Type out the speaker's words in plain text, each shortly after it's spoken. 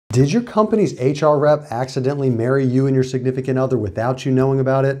Did your company's HR rep accidentally marry you and your significant other without you knowing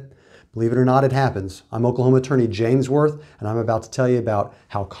about it? Believe it or not, it happens. I'm Oklahoma attorney James Wirth, and I'm about to tell you about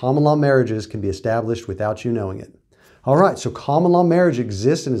how common law marriages can be established without you knowing it. All right, so common law marriage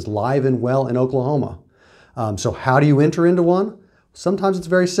exists and is live and well in Oklahoma. So how do you enter into one? Sometimes it's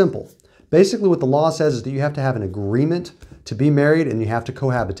very simple. Basically, what the law says is that you have to have an agreement to be married and you have to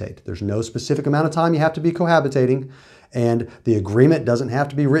cohabitate. There's no specific amount of time you have to be cohabitating, and the agreement doesn't have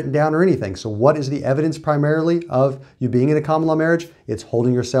to be written down or anything. So what is the evidence primarily of you being in a common law marriage? It's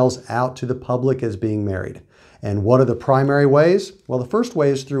holding yourselves out to the public as being married. And what are the primary ways? Well, the first way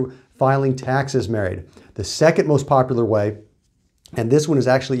is through filing taxes married. The second most popular way, and this one is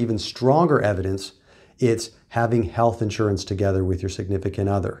actually even stronger evidence, it's having health insurance together with your significant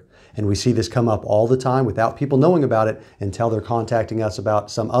other. And we see this come up all the time without people knowing about it until they're contacting us about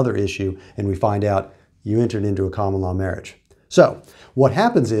some other issue and we find out you entered into a common law marriage. So what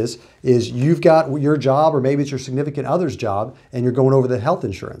happens is you've got your job, or maybe it's your significant other's job, and you're going over the health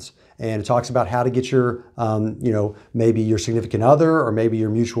insurance. And it talks about how to get your, maybe your significant other or maybe your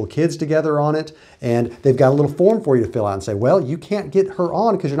mutual kids together on it. And they've got a little form for you to fill out and say, well, you can't get her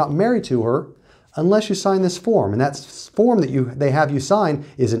on because you're not married to her unless you sign this form. And that form that they have you sign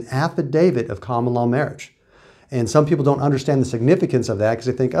is an affidavit of common law marriage. And some people don't understand the significance of that because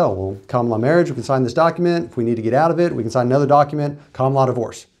they think, oh, well, common law marriage, we can sign this document. If we need to get out of it, we can sign another document, common law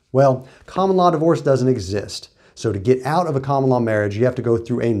divorce. Well, common law divorce doesn't exist. So to get out of a common law marriage, you have to go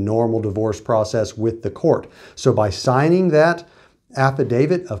through a normal divorce process with the court. So by signing that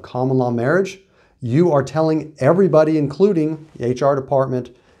affidavit of common law marriage, you are telling everybody, including the HR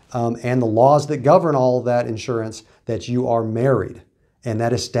department and the laws that govern all of that insurance, that you are married. And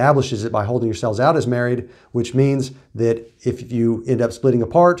that establishes it by holding yourselves out as married, which means that if you end up splitting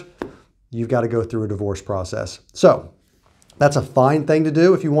apart, you've got to go through a divorce process. So that's a fine thing to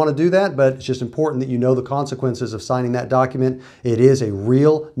do if you want to do that, but it's just important that you know the consequences of signing that document. It is a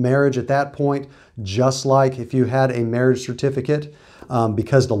real marriage at that point, just like if you had a marriage certificate,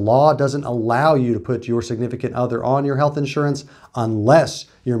 because the law doesn't allow you to put your significant other on your health insurance unless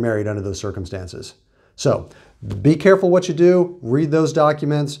you're married under those circumstances. So be careful what you do, read those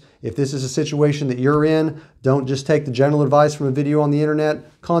documents. If this is a situation that you're in, don't just take the general advice from a video on the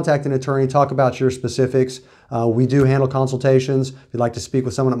internet. Contact an attorney, talk about your specifics. We do handle consultations. If you'd like to speak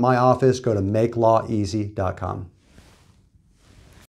with someone at my office, go to makelaweasy.com.